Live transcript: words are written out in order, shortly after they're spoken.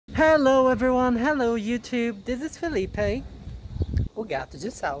Hello everyone, hello YouTube, this is Felipe, o gato de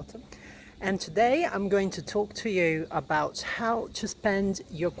salto, and today I'm going to talk to you about how to spend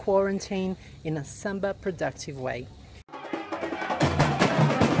your quarantine in a samba productive way.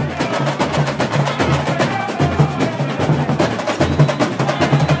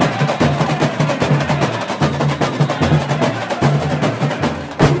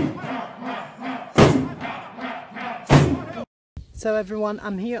 So everyone,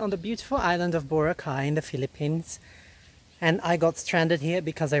 I'm here on the beautiful island of Boracay in the Philippines, and I got stranded here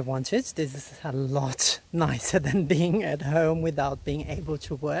because I wanted. This is a lot nicer than being at home without being able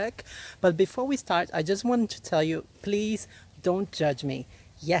to work. But before we start, I just wanted to tell you, please don't judge me.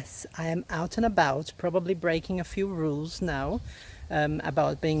 Yes, I am out and about, probably breaking a few rules now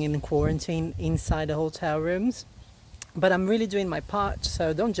about being in quarantine inside the hotel rooms, but I'm really doing my part,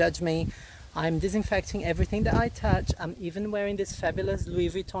 so don't judge me. I'm disinfecting everything that I touch. I'm even wearing this fabulous Louis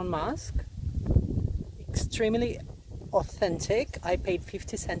Vuitton mask. Extremely authentic. I paid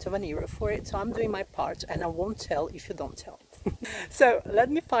 50 cents of an euro for it, so I'm doing my part and I won't tell if you don't tell. So let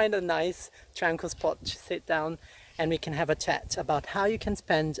me find a nice tranquil spot to sit down and we can have a chat about how you can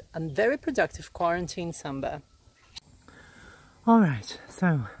spend a very productive quarantine samba. Alright,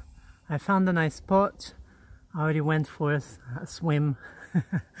 so I found a nice spot. I already went for a swim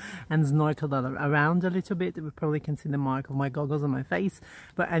and snorkeled around a little bit. We probably can see the mark of my goggles on my face.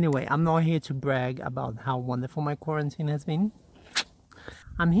 But anyway, I'm not here to brag about how wonderful my quarantine has been.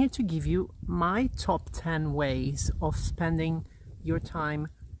 I'm here to give you my top 10 ways of spending your time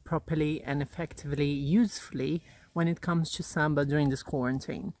properly and effectively, usefully when it comes to samba during this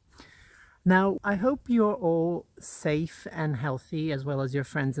quarantine. Now, I hope you're all safe and healthy, as well as your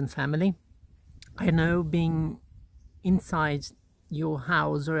friends and family. I know being inside your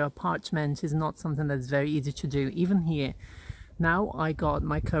house or apartment is not something that's very easy to do, even here. Now I got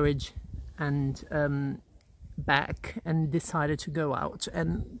my courage and back and decided to go out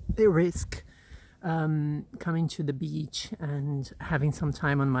and risk coming to the beach and having some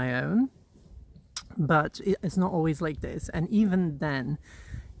time on my own. But it's not always like this, and even then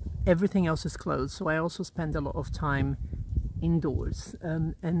everything else is closed, so I also spend a lot of time indoors,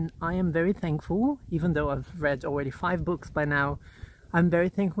 and I am very thankful, even though I've read already 5 books by now. I'm very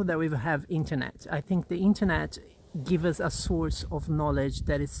thankful that we have internet. I think the internet gives us a source of knowledge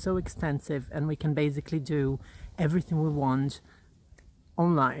that is so extensive, and we can basically do everything we want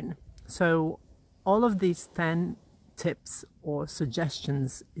online. So all of these 10 tips or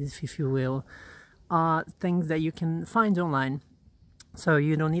suggestions, if you will, are things that you can find online. So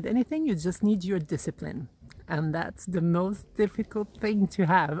you don't need anything, you just need your discipline. And that's the most difficult thing to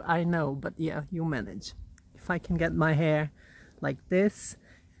have, I know, but yeah, you manage. If I can get my hair like this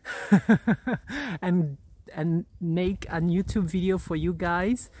and make a YouTube video for you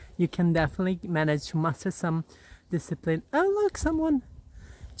guys, you can definitely manage to master some discipline. Oh look, someone!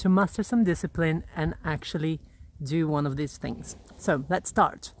 To master some discipline and actually do one of these things. So let's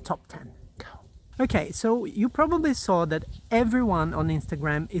start. Top 10. Okay, so you probably saw that everyone on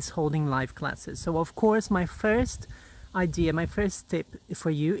Instagram is holding live classes. So of course my first idea, my first tip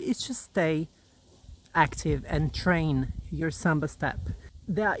for you is to stay active and train your samba step.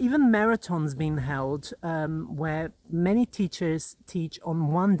 There are even marathons being held where many teachers teach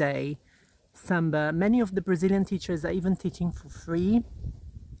on one day samba. Many of the Brazilian teachers are even teaching for free.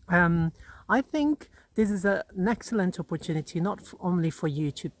 I think this is an excellent opportunity, not only for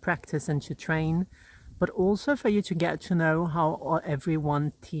you to practice and to train, but also for you to get to know how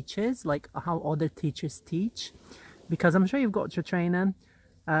everyone teaches, like how other teachers teach, because I'm sure you've got your trainer,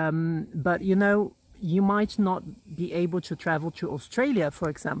 but you know, you might not be able to travel to Australia, for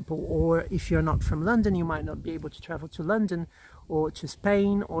example, or if you're not from London, you might not be able to travel to London or to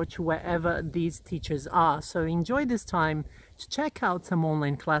Spain or to wherever these teachers are. So enjoy this time to check out some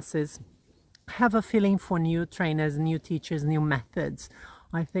online classes. Have a feeling for new trainers, new teachers, new methods.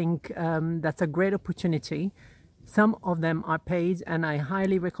 I think that's a great opportunity. Some of them are paid, and I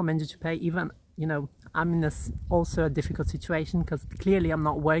highly recommend you to pay. Even, you know, I'm in also a difficult situation because clearly I'm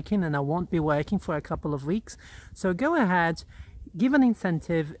not working and I won't be working for a couple of weeks. So go ahead, give an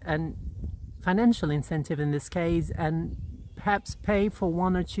incentive, and financial incentive in this case, and perhaps pay for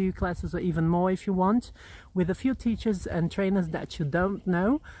 1 or 2 classes or even more if you want, with a few teachers and trainers that you don't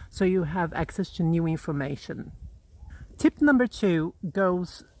know, so you have access to new information. Tip number 2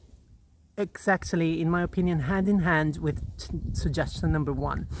 goes exactly, in my opinion, hand in hand with suggestion number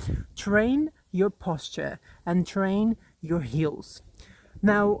 1. Train your posture and train your heels.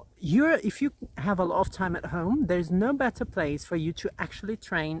 Now, if you have a lot of time at home, there's no better place for you to actually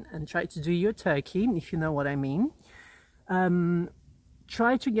train and try to do your turkey, if you know what I mean.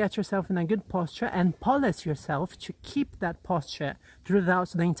 try to get yourself in a good posture and polish yourself to keep that posture throughout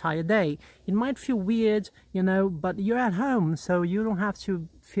the entire day. It might feel weird, you know, but you're at home, so you don't have to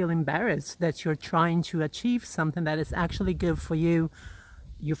feel embarrassed that you're trying to achieve something that is actually good for you,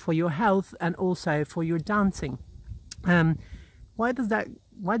 for your health, and also for your dancing. Why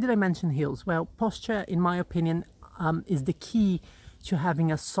did I mention heels? Well, posture, in my opinion, is the key to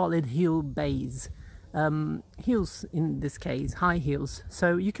having a solid heel base. Heels, in this case, high heels.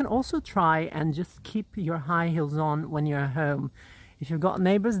 So you can also try and just keep your high heels on when you're at home. If you've got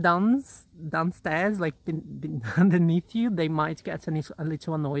neighbors downstairs, like underneath you, they might get a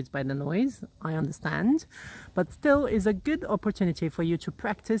little annoyed by the noise. I understand, but still is a good opportunity for you to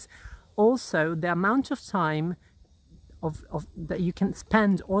practice also the amount of time that you can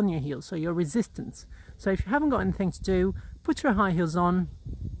spend on your heels, so your resistance. So if you haven't got anything to do, put your high heels on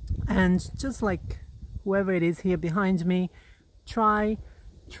and just like whoever it is here behind me, try,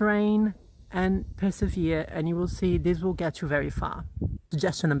 train and persevere, and you will see this will get you very far.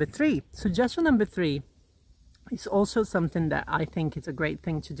 Suggestion number 3. Suggestion number 3 is also something that I think is a great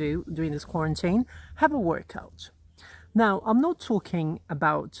thing to do during this quarantine. Have a workout. Now, I'm not talking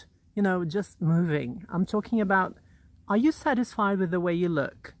about, you know, just moving. I'm talking about, are you satisfied with the way you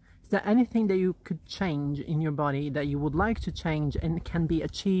look? Is there anything that you could change in your body that you would like to change and can be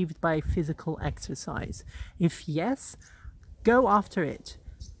achieved by physical exercise? If yes, go after it.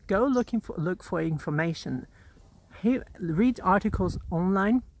 Go look for information. Read articles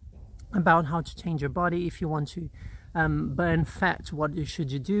online about how to change your body. If you want to burn fat, what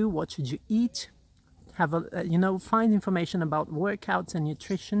should you do? What should you eat? Have a you know, find information about workouts and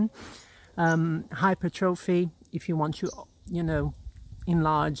nutrition. Hypertrophy, if you want to, you know,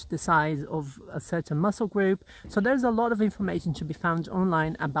 enlarge the size of a certain muscle group. So there's a lot of information to be found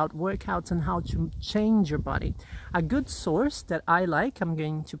online about workouts and how to change your body. A good source that I like, I'm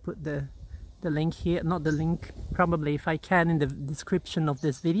going to put the link here, not the link, probably if I can, in the description of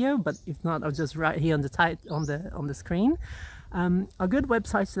this video, but if not, I'll just write here on the screen. A good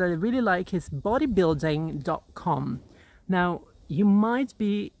website that I really like is bodybuilding.com. Now, you might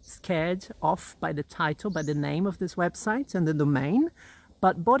be scared off by the title, by the name of this website and the domain,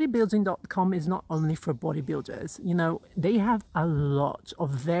 but bodybuilding.com is not only for bodybuilders. You know, they have a lot of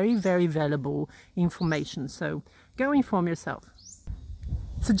very, very valuable information. So go inform yourself.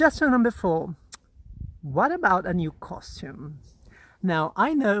 Suggestion number 4. What about a new costume? Now,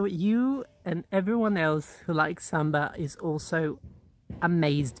 I know you and everyone else who likes samba is also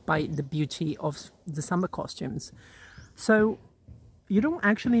amazed by the beauty of the samba costumes. So you don't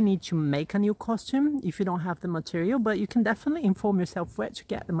actually need to make a new costume if you don't have the material, but you can definitely inform yourself where to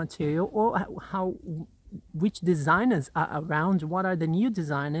get the material, or which designers are around, what are the new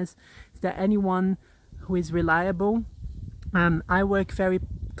designers, is there anyone who is reliable. I work very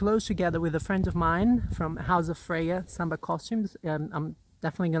close together with a friend of mine from House of Freya Samba Costumes. I'm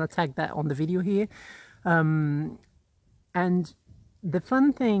definitely going to tag that on the video here. And the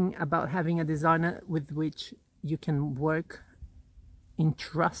fun thing about having a designer with which you can work in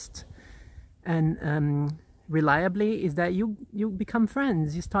trust and reliably is that you become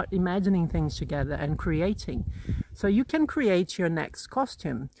friends. You start imagining things together and creating. So you can create your next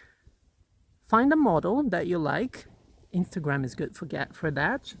costume. Find a model that you like. Instagram is good for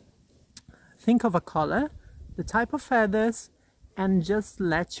that. Think of a color, the type of feathers, and just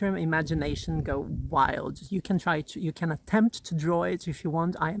let your imagination go wild. You can attempt to draw it if you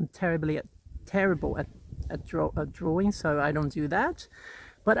want. I am terrible at drawing, so I don't do that,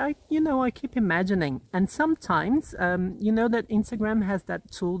 but I keep imagining. And sometimes you know that Instagram has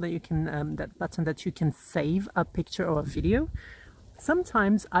that tool that you can that button that you can save a picture or a video.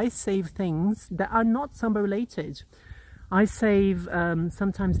 Sometimes I save things that are not samba related. I save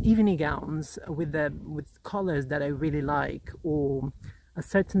sometimes evening gowns with colors that I really like, or a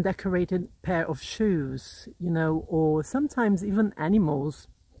certain decorated pair of shoes, you know, or sometimes even animals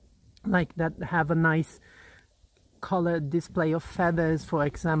like that have a nice color display of feathers, for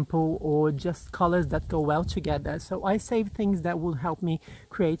example, or just colors that go well together. So I save things that will help me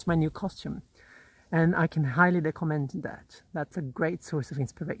create my new costume, and I can highly recommend that. That's a great source of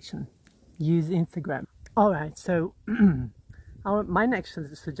inspiration. Use Instagram. All right, so my next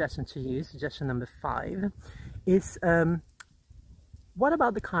suggestion to you, suggestion number 5, is what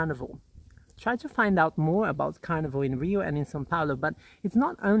about the carnival? Try to find out more about carnival in Rio and in São Paulo, but it's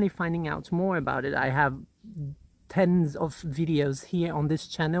not only finding out more about it. I have tens of videos here on this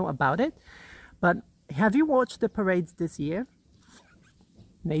channel about it, but have you watched the parades this year?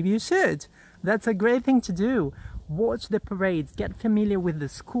 Maybe you should. That's a great thing to do. Watch the parades, get familiar with the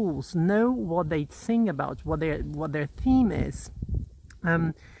schools, know what they sing about, what their theme is.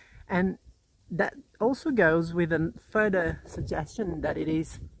 And that also goes with a further suggestion that it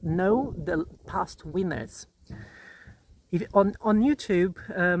is know the past winners. If on YouTube,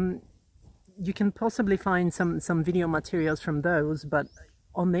 you can possibly find some video materials from those, but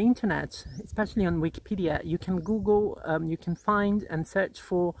on the internet, especially on Wikipedia, you can Google, you can find and search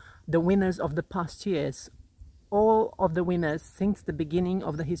for the winners of the past years, all of the winners since the beginning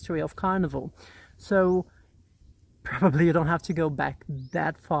of the history of Carnival. So probably you don't have to go back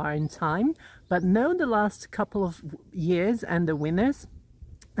that far in time, but know the last couple of years and the winners,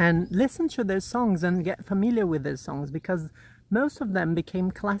 and listen to their songs and get familiar with their songs, because most of them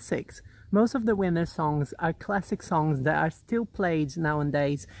became classics. Most of the winner songs are classic songs that are still played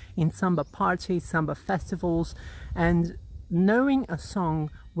nowadays in samba parties, samba festivals, and knowing a song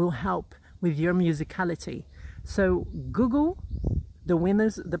will help with your musicality. So Google the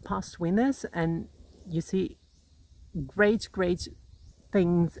winners, the past winners, and you see great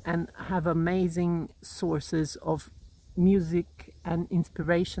things and have amazing sources of music and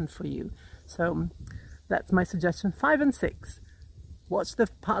inspiration for you. So that's my suggestion 5 and 6. Watch the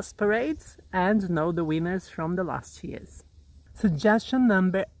past parades and know the winners from the last years. Suggestion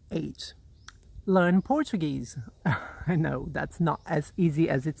number 8. Learn Portuguese. I know that's not as easy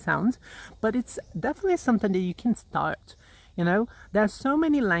as it sounds, but it's definitely something that you can start. You know, there are so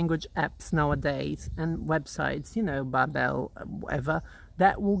many language apps nowadays and websites, you know, Babel, whatever,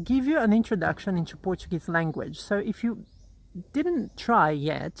 that will give you an introduction into Portuguese language. So if you didn't try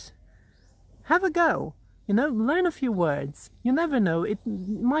yet, have a go. You know, learn a few words. You never know, it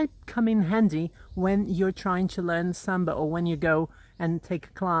might come in handy when you're trying to learn samba, or when you go and take a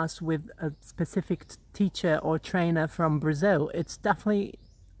class with a specific teacher or trainer from Brazil. It's definitely,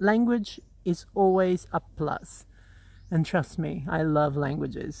 language is always a plus. And trust me, I love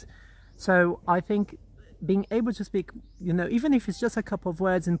languages. So I think being able to speak, you know, even if it's just a couple of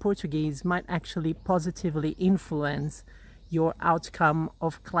words in Portuguese, might actually positively influence your outcome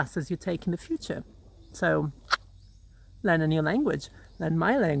of classes you take in the future. So learn a new language. Learn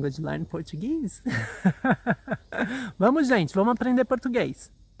my language, learn Portuguese. Vamos, gente, vamos aprender português.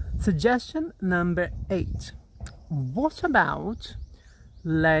 Suggestion number 8. What about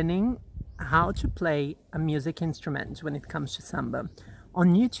learning how to play a music instrument when it comes to samba?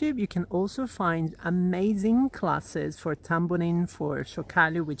 On YouTube, you can also find amazing classes for tamborim, for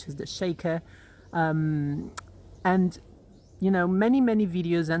chocalho, which is the shaker, and you know, many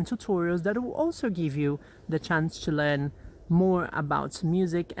videos and tutorials that will also give you the chance to learn more about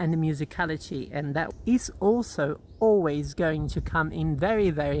music and musicality, and that is also always going to come in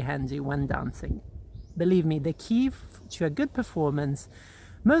very handy when dancing. Believe me, the key to a good performance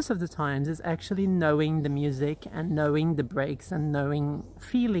most of the times is actually knowing the music and knowing the breaks and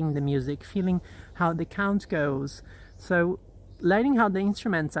feeling the music, feeling how the count goes. So learning how the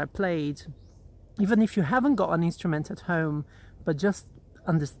instruments are played, even if you haven't got an instrument at home, but just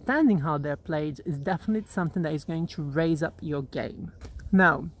understanding how they're played is definitely something that is going to raise up your game.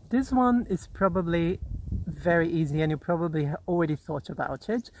 Now, this one is probably very easy and you probably already thought about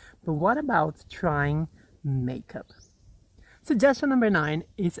it, but what about trying makeup? Suggestion number 9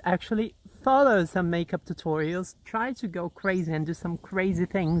 is actually follow some makeup tutorials. Try to go crazy and do some crazy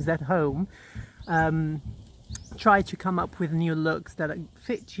things at home. Try to come up with new looks that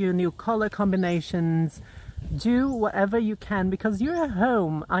fit you, new color combinations. Do whatever you can, because you're at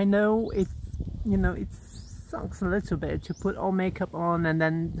home. I know it's, you know, it sucks a little bit to put all makeup on and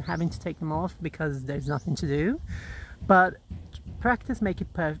then having to take them off because there's nothing to do. But practice makes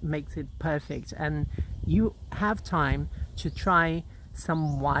it perfect, and you have time to try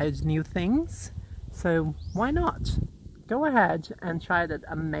some wild new things. So why not? Go ahead and try that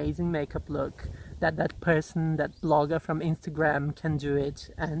amazing makeup look that person, that blogger from Instagram can do it,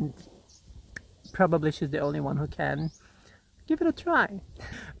 and probably she's the only one who can. Give it a try.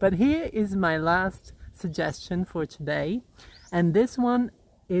 But here is my last suggestion for today, and this one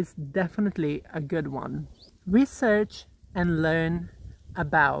is definitely a good one. Research and learn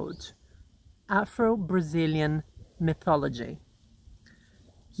about Afro-Brazilian mythology.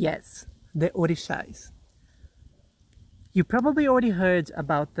 Yes, the orixás. You probably already heard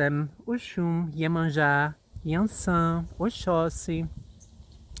about them: Oxum, Iemanjá, Yansan, Oxóssi.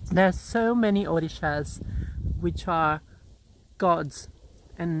 There are so many orixás, which are gods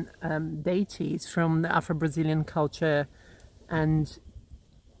and deities from the Afro-Brazilian culture, and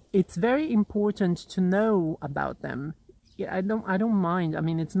it's very important to know about them. I don't mind. I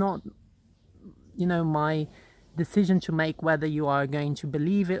mean, it's not, you know, my decision to make whether you are going to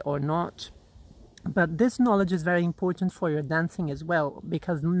believe it or not. But this knowledge is very important for your dancing as well,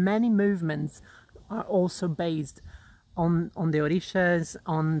 because many movements are also based on the orishas,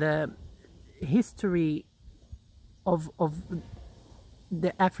 on the history of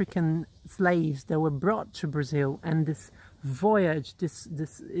the African slaves that were brought to Brazil, and this voyage,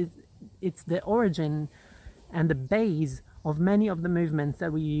 it's the origin and the base of many of the movements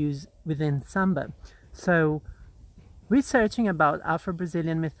that we use within samba. So researching about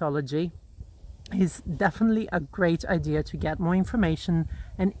Afro-Brazilian mythology is definitely a great idea to get more information.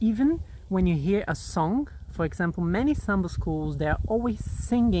 And even when you hear a song, for example, many samba schools, they're always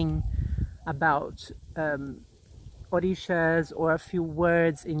singing about orishas or a few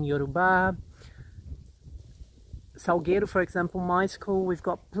words in Yoruba. Salgueiro, for example, my school, we've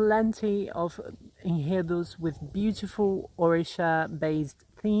got plenty of enredos with beautiful orisha-based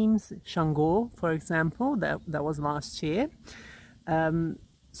themes. Xangô, for example, that was last year.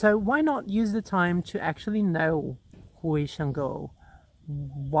 So why not use the time to actually know who is Xangô?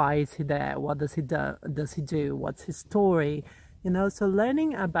 Why is he there? What does he do? What's his story? You know, so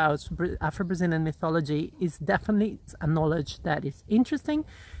learning about Afro-Brazilian mythology is definitely a knowledge that is interesting,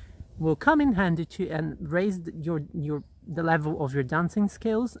 will come in handy to and raise the level of your dancing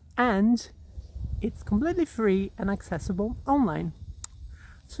skills, and it's completely free and accessible online.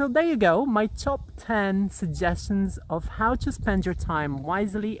 So there you go, my top 10 suggestions of how to spend your time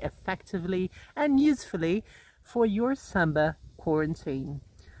wisely, effectively, and usefully for your samba quarantine.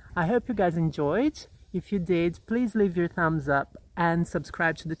 I hope you guys enjoyed. If you did, please leave your thumbs up and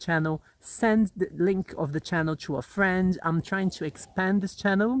subscribe to the channel. Send the link of the channel to a friend. I'm trying to expand this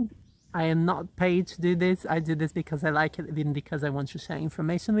channel. I am not paid to do this. I do this because I like it, even because I want to share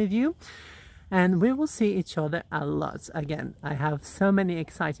information with you. And we will see each other a lot again. I have so many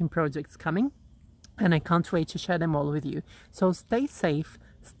exciting projects coming, and I can't wait to share them all with you. So stay safe,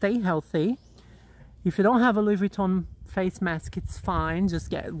 stay healthy. If you don't have a Louis Vuitton face mask, it's fine. Just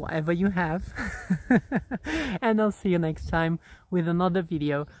get whatever you have. And I'll see you next time with another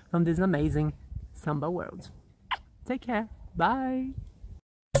video from this amazing samba world. Take care. Bye.